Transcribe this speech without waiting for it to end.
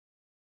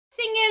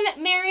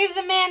singing Marry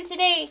the Man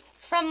Today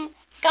from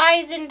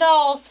Guys and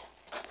Dolls.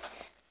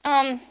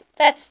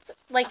 That's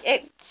like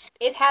it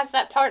has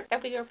that part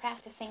that we were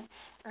practicing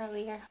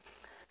earlier.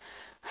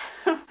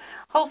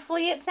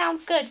 Hopefully it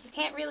sounds good. You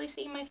can't really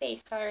see my face,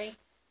 sorry.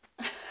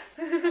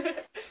 From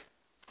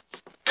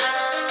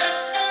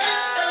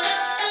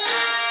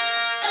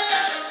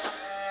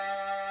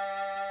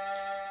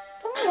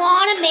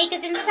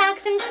Wanamaker's and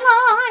Saks and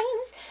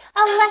Klein's,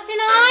 a lesson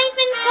I've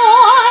been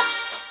taught.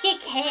 You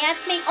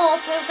can't make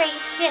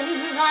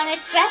alterations on a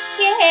dress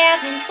you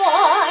haven't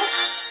bought.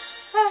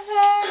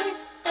 Hey,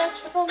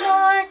 vegetable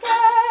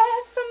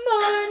market from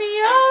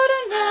Borneo to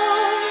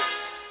Nome.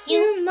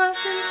 You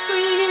mustn't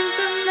squeeze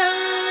the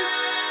melon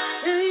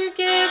till you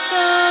get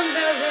the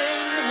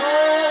melon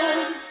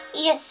home.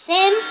 You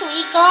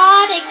simply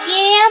gotta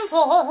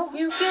gamble.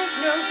 You get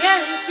no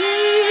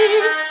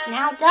guarantee.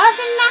 Now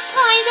doesn't that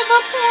kind of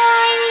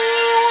apply to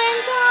you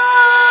and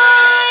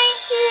I?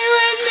 You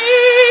and me.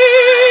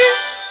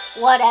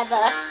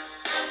 Whatever.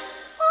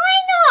 Why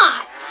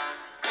not?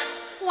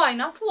 Why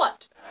not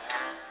what?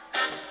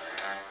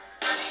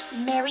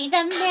 Marry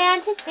the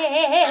man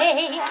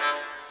today.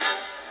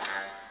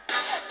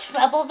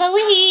 Trouble though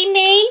he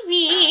may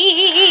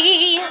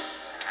be,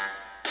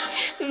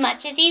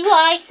 much as he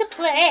likes to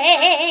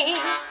play.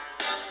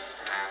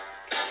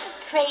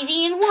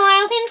 Crazy and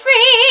wild and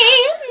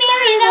free,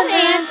 marry the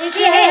man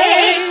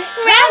today.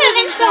 Rather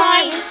than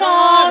sigh in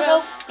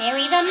sorrow,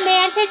 marry the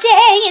man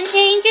today and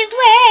change his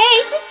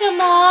ways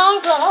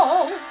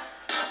tomorrow.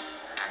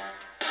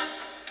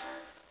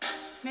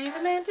 Marry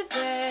the man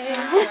today.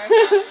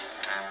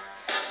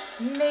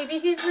 Maybe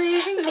he's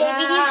leaving town.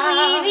 Maybe he's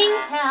leaving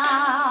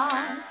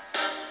town.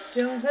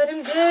 Don't let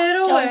him get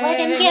away. Don't let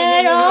him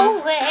get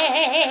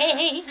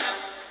away.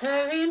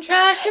 Hurry and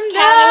track him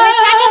down.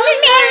 Counterattack him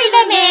and marry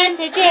the man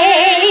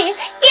today.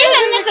 Give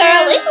him the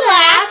girlish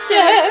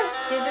laughter.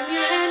 Give him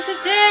your hand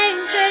today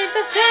and save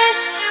the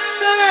best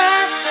for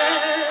after.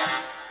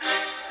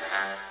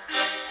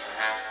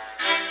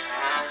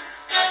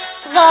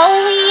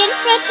 Slowly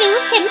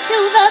introduce him to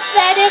the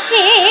better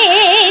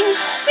things.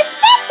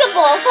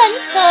 Respectable,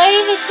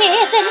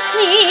 conservative, and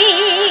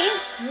clean.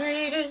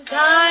 Reader's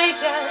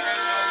Digest.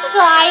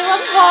 Guy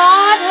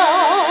Lombardo.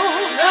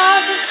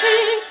 Roger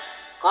Street.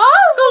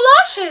 Gold.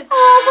 Galoshes.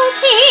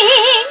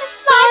 Ovaltine.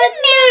 Father,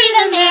 marry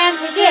the man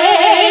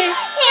today.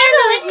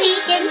 Handle it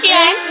meek and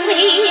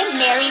gently.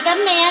 Marry the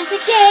man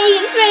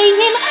today and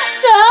train him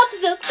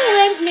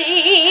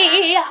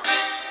subsequently.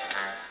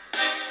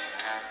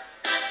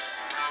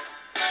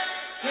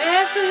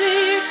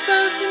 Carefully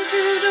expose him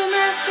to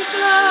domestic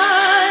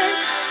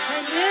life.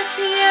 And if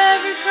he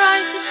ever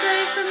tries to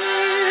stray from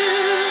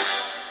you,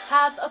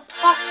 have a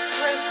pot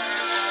roast.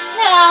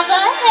 Have a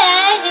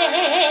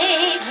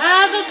headache.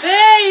 Have a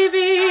bed.